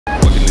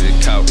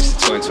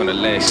points on the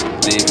legs.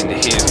 Live in the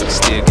hills, but I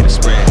still get a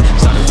spread.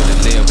 Started with a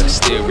live, but I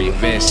still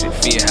reinvest it.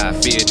 Fear how I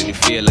feel, then you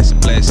feel less a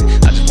blessing.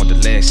 I just want the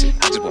lesson,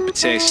 I just want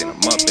protection. I'm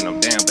up and I'm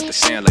down, but they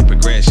sound like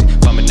progression.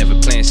 Farmer never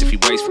plans if he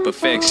waits for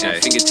perfection.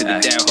 Finger to the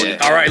down, hold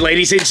it. All right,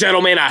 ladies and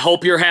gentlemen, I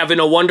hope you're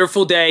having a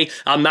wonderful day.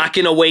 I'm not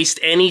going to waste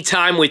any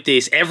time with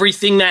this.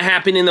 Everything that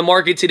happened in the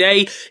market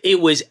today, it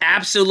was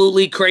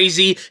absolutely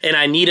crazy, and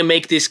I need to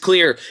make this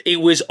clear. It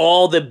was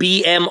all the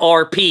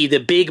BMRP, the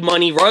big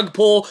money rug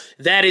pull.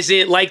 That is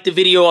it. Like the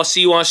video. I'll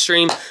see you on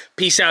stream.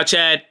 Peace out,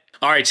 Chad.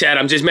 All right, Chad,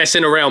 I'm just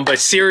messing around, but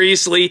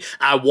seriously,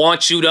 I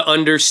want you to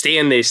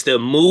understand this. The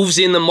moves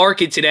in the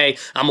market today,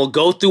 I'm going to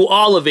go through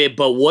all of it,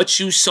 but what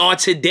you saw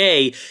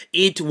today,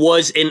 it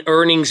was an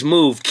earnings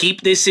move.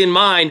 Keep this in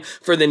mind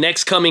for the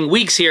next coming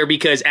weeks here,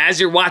 because as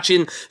you're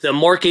watching the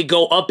market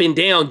go up and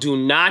down, do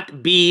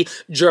not be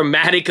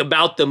dramatic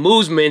about the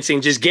movements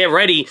and just get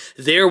ready.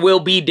 There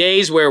will be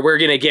days where we're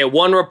going to get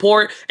one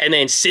report and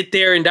then sit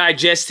there and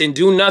digest and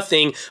do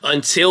nothing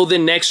until the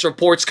next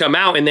reports come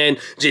out, and then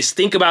just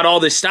think about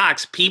all the stocks.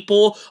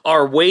 People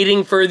are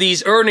waiting for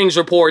these earnings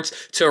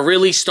reports to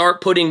really start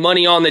putting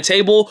money on the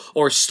table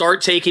or start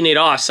taking it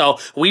off. So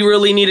we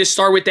really need to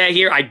start with that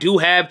here. I do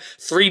have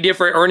 3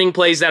 different earning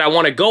plays that I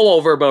want to go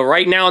over, but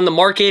right now in the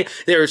market,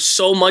 there's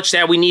so much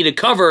that we need to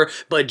cover,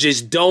 but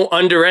just don't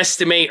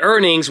underestimate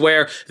earnings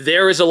where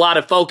there is a lot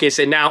of focus.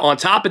 And now on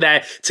top of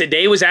that,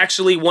 today was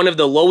actually one of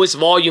the lowest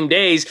volume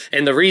days,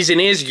 and the reason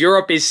is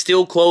Europe is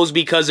still closed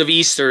because of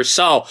Easter.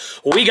 So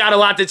we got a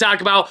lot to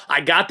talk about. I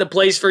got the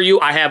plays for you.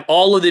 I have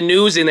all of the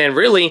news, and then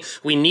really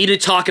we need to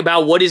talk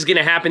about what is going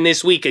to happen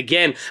this week.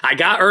 Again, I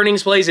got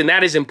earnings plays, and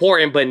that is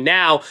important, but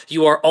now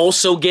you are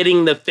also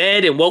getting the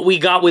Fed and what we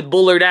got with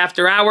Bullard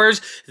after hours.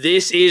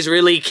 This is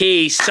really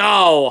key.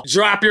 So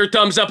drop your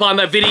thumbs up on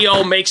the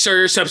video, make sure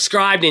you're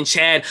subscribed, and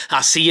Chad,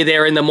 I'll see you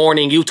there in the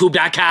morning.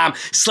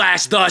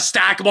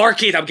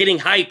 youtube.com/thestockmarket. I'm getting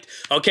hyped.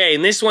 Okay,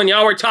 in this one,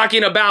 y'all were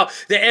talking about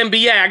the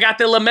NBA. I got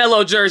the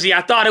LaMelo jersey.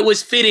 I thought it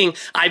was fitting.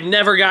 I've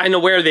never gotten to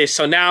wear this,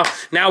 so now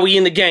we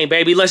in the game,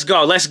 baby. Let's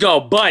go.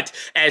 But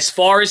as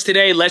far as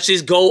today, let's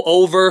just go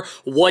over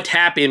what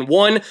happened.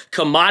 One,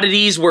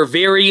 commodities were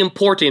very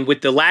important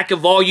with the lack of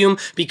volume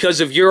because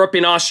of Europe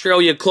and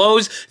Australia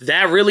closed.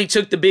 That really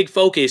took the big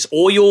focus.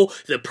 Oil,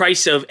 the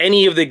price of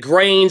any of the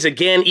grains,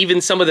 again,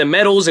 even some of the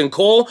metals and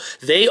coal,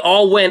 they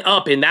all went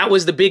up, and that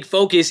was the big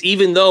focus,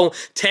 even though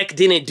tech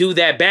didn't do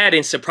that bad.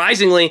 And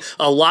surprisingly,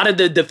 a lot of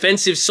the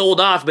defensive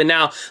sold off. But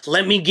now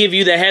let me give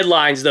you the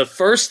headlines. The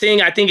first thing,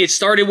 I think it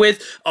started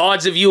with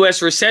odds of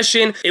U.S.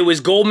 recession. It was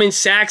Goldman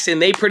Sachs, and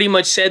they pretty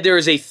much said there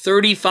is a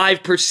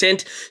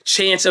 35%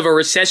 chance of a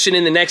recession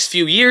in the next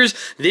few years.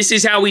 This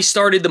is how we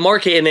started the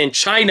market. And then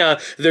China,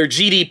 their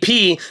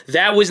GDP,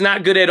 that was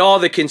not good at all.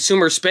 The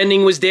consumer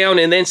spending was down,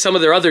 and then some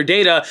of their other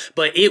data,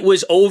 but it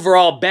was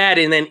overall bad.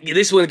 And then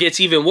this one gets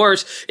even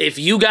worse. If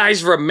you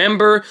guys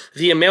remember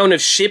the amount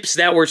of ships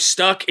that were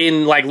stuck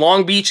in like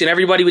Long Beach and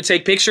everybody would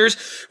take pictures,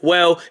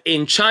 well,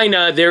 in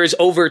China, there is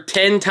over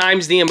 10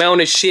 times the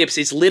amount of ships.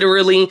 It's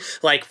literally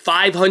like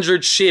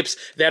 500 ships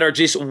that are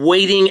just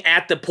waiting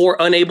at the port,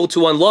 unable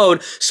to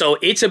unload. So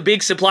it's a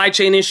big supply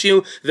chain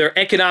issue. Their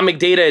economic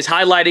data is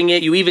highlighting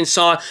it. You even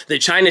saw the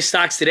China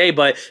stocks today,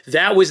 but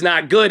that was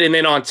not good. And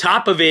then on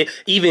top of it,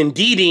 even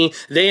Didi,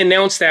 they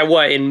announced that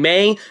in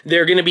May,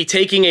 they're going to be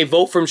taking a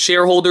vote from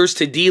shareholders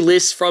to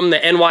delist from the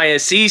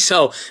NYSE.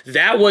 So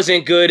that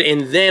wasn't good.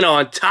 And then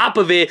on top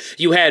of it,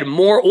 you had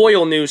more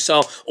oil news.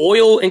 So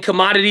oil and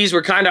commodities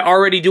were kind of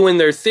already doing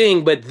their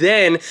thing, but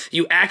then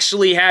you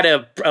actually had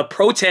a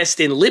protest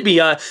in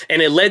Libya,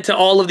 and it led to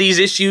all of these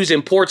issues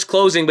and ports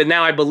closing. But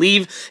now I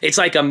believe it's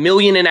like 1.5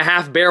 million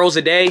barrels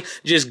a day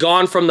just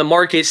gone from the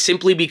market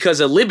simply because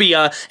of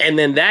Libya. And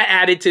then that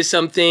added to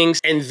some things.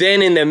 And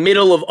then in the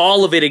middle of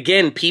all of it,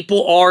 again,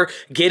 people are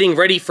getting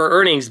ready for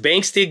earnings.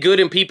 Banks did good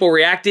and people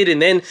reacted.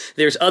 And then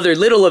there's other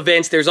little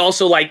events. There's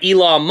also like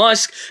Elon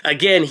Musk.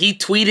 Again, he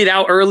tweeted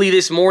out early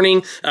this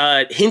morning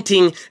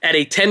hinting at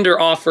a tender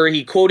offer.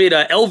 He quoted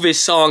a Elvis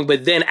song,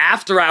 but then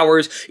after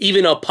hours,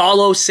 even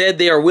Apollo said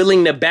they are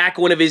willing to back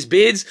one of his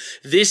bids.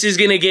 This is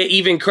going to get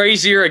even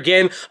crazier.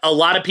 Again, a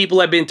lot of people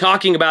have been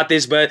talking about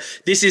this, but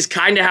this is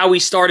kind of how we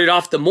started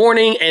off the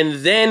morning,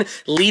 and then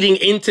leading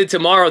into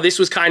tomorrow, this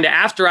was kind of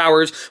after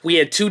hours. We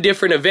had 2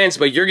 different events,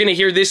 but you're going to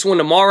hear this one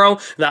tomorrow.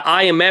 The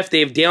IMF,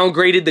 they have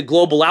downgraded the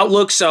global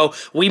outlook, so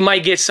we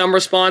might get some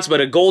response,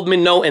 but a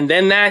Goldman note, and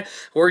then that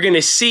we're going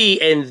to see.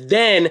 And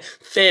then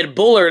Fed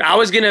Bullard, I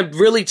was going to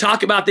really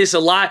talk about this a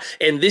lot,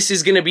 and this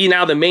is going to be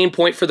now the main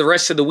point for the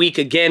rest of the week.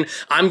 Again,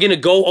 I'm going to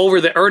go over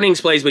the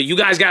earnings plays, but you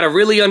guys got to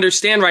really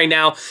understand right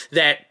now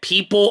that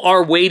people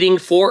are waiting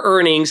for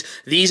earnings.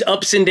 These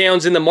ups and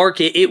downs in the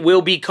market, it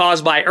will be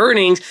caused by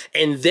earnings.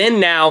 And then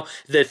now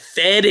the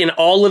Fed and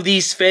all of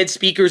these Fed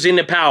speakers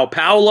into Powell.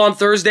 Powell on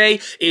Thursday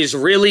is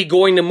really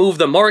going to move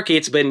the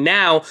markets, but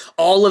now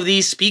all of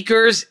these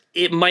speakers,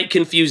 it might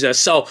confuse us.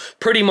 So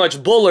pretty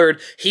much Bullard,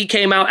 he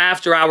came out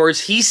after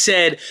hours. He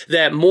said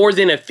that more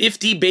than a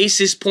 50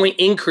 basis point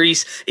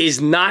increase is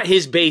not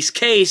his base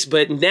case.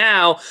 But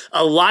now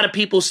a lot of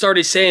people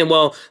started saying,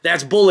 well,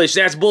 that's bullish.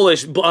 That's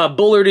bullish.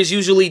 Bullard is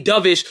usually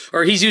dovish,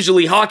 or he's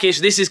usually hawkish.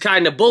 This is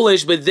kind of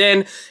bullish. But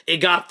then it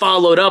got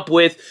followed up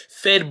with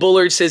Fed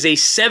Bullard says a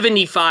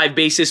 75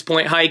 basis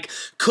point hike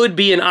could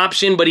be an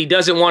option, but he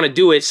doesn't want to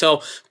do it.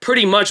 So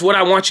pretty much what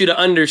I want you to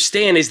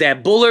understand is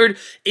that Bullard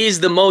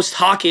is the most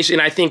hawkish,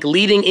 and I think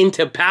leading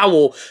into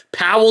Powell,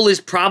 Powell is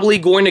probably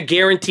going to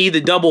guarantee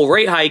the double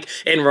rate hike.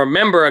 And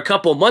remember, a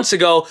couple months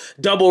ago,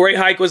 double rate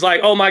hike was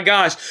like, oh my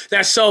gosh,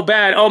 that's so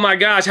bad. Oh my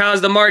gosh, how's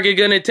the market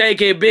going to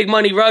take it? Big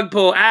money rug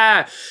pull.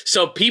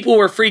 So people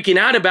were freaking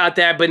out about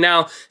that, but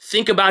now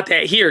think about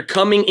that here.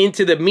 Coming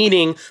into the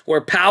meeting where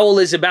Powell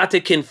is about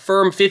to confirm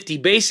 50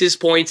 basis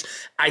points,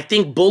 I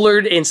think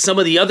Bullard and some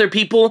of the other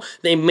people,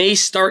 they may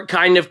start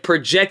kind of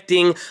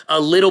projecting a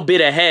little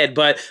bit ahead.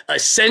 But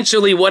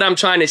essentially what I'm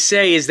trying to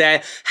say is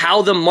that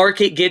how the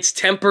market gets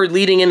tempered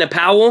leading into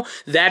Powell,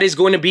 that is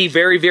going to be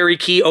very, very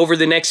key over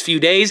the next few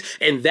days.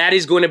 And that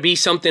is going to be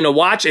something to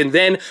watch. And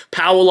then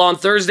Powell on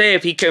Thursday,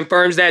 if he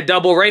confirms that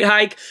double rate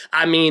hike,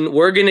 I mean,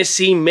 we're going to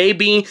see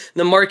maybe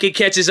the market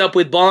catches up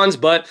with bonds,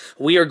 but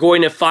we are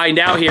going to find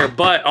out here.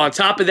 But on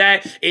top of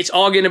that, it's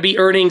all going to be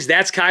earnings.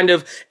 That's kind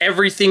of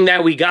everything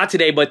that we got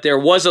today. But there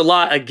was a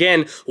lot.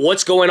 Again,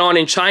 what's going on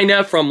in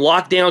China from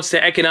lockdowns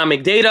to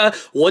economic data,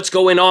 what's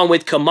going on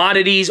with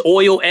commodities,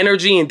 oil,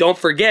 energy, and don't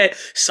forget,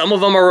 some of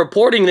them are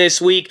reporting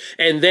this week.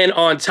 And then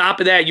on top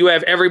of that, you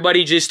have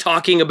everybody just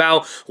talking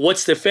about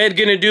what's the Fed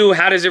going to do?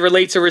 How does it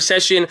relate to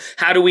recession?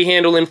 How do we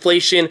handle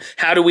inflation?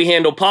 How do we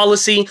handle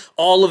policy?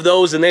 All of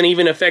those, and then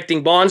even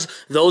affecting bonds.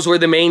 Those were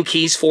the main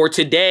keys for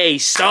today.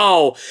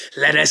 So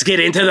let us get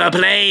into the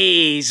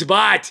plays.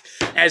 But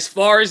as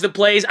far as the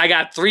plays, I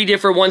got 3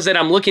 different ones that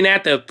I'm looking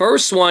at. The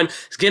first one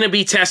is going to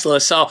be Tesla.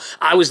 So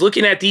I was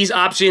looking at these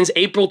options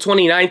April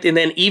 29th and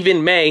then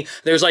even May.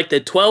 There's like the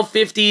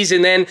 1250s,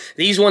 and then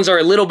these ones are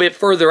a little bit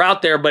further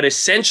out there. But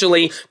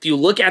essentially, if you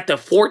look at the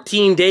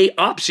 14-day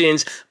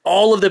options,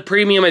 all of the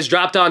premium has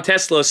dropped on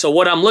Tesla. So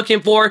what I'm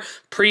looking for,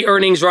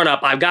 pre-earnings run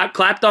up. I've got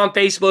clapped on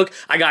Facebook.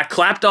 I got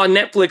clapped on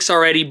Netflix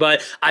already,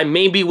 but I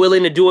may be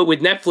willing to do it with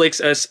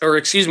Netflix, or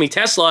excuse me,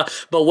 Tesla.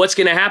 But what's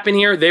going to happen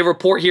here? They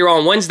report here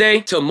on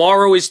Wednesday.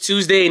 Tomorrow is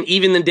Tuesday, and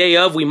even the day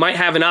of, we might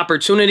have an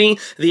opportunity.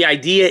 The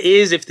idea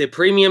is if the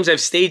premiums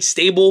have stayed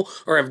stable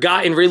or have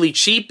gotten really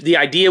cheap, the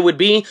idea would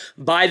be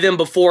buy them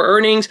before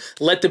earnings,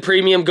 let the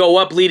premium go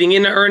up leading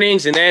into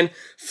earnings, and then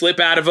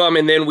flip out of them,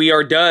 and then we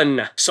are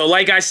done. So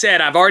like I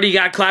said, I've already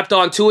got clapped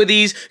on 2 of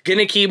these.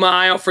 Gonna keep my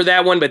eye out for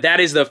that one, but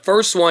that is the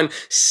first one.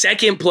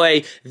 Second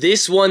play,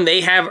 this one, they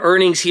have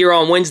earnings here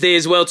on Wednesday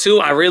as well too.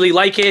 I really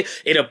like it.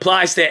 It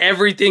applies to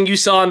everything you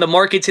saw in the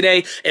market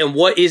today and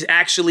what is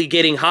actually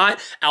getting hot.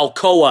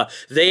 Alcoa,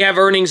 they have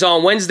earnings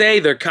on Wednesday.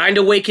 They're kind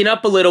of waking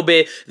up a little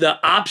bit. The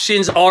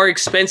options are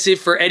expensive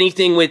for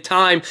anything with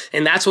time,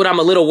 and that's what I'm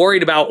a little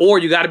worried about. Or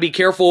you got to be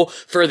careful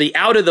for the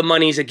out of the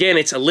monies. Again,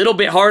 it's a little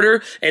bit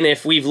harder, and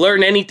if we've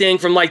learned anything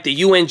from like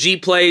the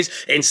UNG plays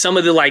and some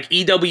of the like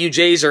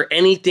EWJs or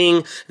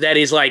anything that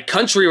is like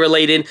country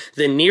related,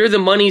 the near the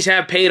monies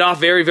have paid off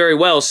very, very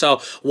well.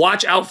 So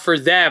watch out for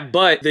that.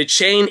 But the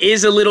chain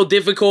is a little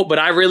difficult, but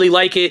I really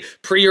like it.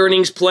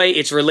 Pre-earnings play.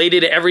 It's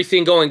related to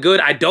everything going good.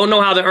 I don't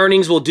know how the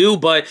earnings will do,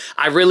 but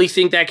I really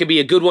think that could be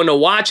a good one to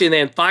watch. And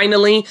then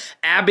finally,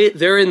 Abbott,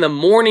 they're in the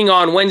morning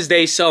on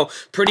Wednesday. So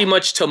pretty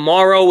much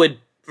tomorrow would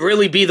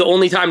really be the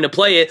only time to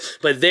play it,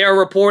 but they're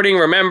reporting.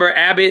 Remember,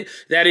 Abbott,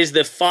 that is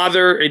the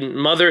father and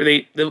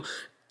mother.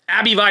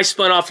 Abby Vice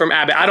spun off from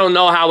Abbott. I don't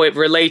know how it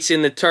relates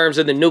in the terms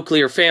of the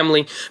nuclear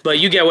family, but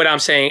you get what I'm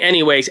saying.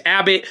 Anyways,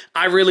 Abbott,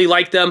 I really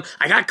like them.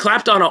 I got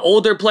clapped on an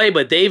older play,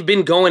 but they've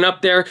been going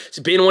up there. It's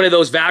been one of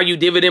those value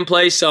dividend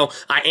plays, so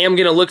I am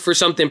going to look for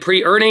something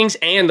pre-earnings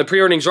and the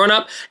pre-earnings run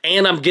up,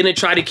 and I'm going to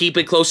try to keep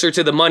it closer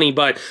to the money.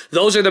 But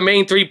those are the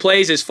main 3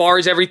 plays. As far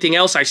as everything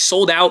else, I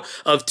sold out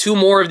of 2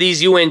 more of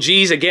these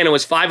UNGs. Again, it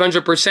was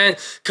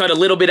 500%. Cut a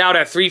little bit out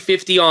at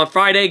 350 on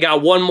Friday.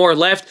 Got 1 more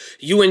left.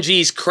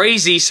 UNG's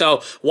crazy,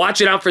 so watch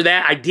it out for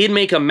that. I did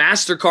make a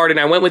MasterCard, and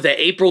I went with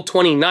the April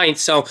 29th.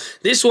 So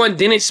this one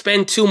didn't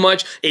spend too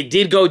much. It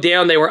did go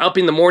down. They were up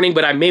in the morning,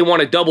 but I may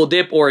want to double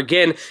dip or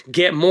again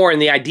get more. And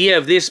the idea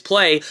of this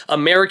play,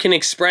 American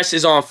Express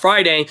is on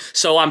Friday.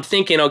 So I'm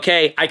thinking,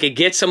 okay, I could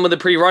get some of the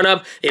pre-run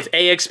up. If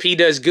AXP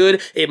does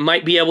good, it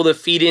might be able to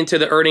feed into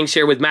the earnings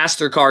here with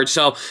MasterCard.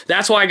 So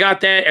that's why I got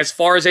that. As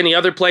far as any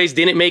other plays,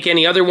 didn't make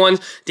any other ones.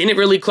 Didn't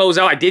really close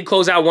out. I did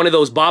close out one of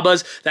those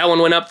Babas. That one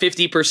went up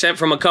 50%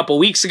 from a couple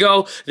weeks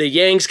ago. The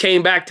Yangs earnings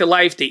came back to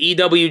life, the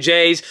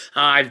EWJs.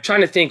 I'm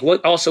trying to think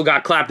what also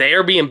got clapped. The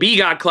Airbnb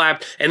got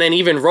clapped, and then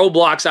even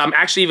Roblox. I'm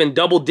actually even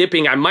double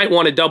dipping. I might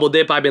want to double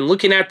dip. I've been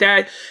looking at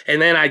that,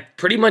 and then I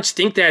pretty much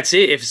think that's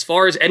it. As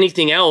far as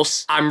anything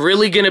else, I'm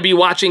really going to be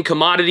watching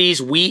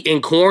commodities, wheat,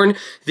 and corn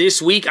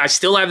this week. I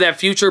still have that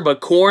future,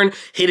 but corn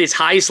hit its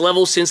highest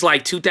level since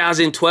like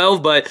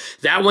 2012, but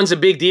that one's a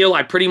big deal.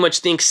 I pretty much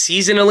think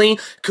seasonally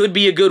could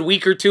be a good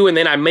week or two, and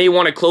then I may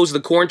want to close the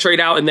corn trade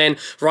out and then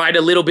ride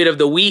a little bit of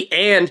the wheat.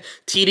 And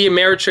TD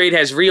Ameritrade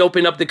has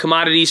reopened up the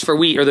commodities for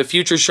wheat, or the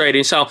futures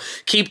trading, so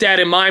keep that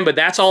in mind. But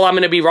that's all I'm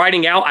going to be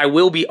riding out. I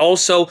will be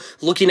also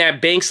looking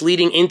at banks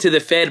leading into the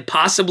Fed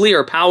possibly,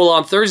 or Powell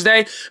on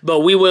Thursday,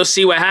 but we will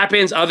see what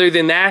happens. Other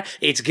than that,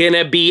 it's going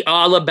to be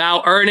all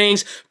about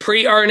earnings,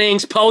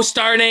 pre-earnings,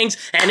 post-earnings,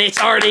 and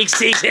it's earnings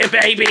season,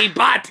 baby.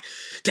 But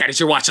that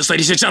is your watch list,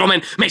 ladies and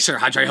gentlemen. Make sure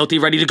hydrate, healthy,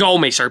 ready to go.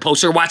 Make sure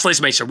post your watch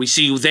list. Make sure we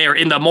see you there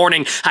in the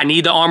morning. I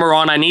need the armor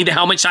on. I need the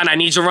helmet shine. I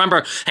need you to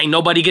remember, ain't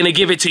nobody gonna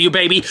give it to you,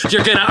 baby.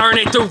 You're gonna earn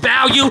it through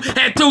value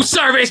and through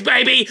service,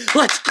 baby.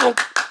 Let's go.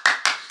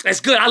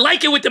 That's good. I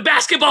like it with the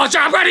basketball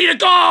job. Ready to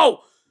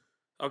go.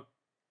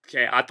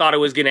 Okay, I thought it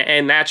was gonna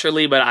end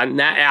naturally, but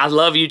I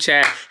love you,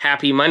 chat.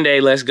 Happy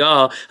Monday. Let's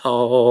go.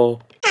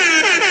 Oh.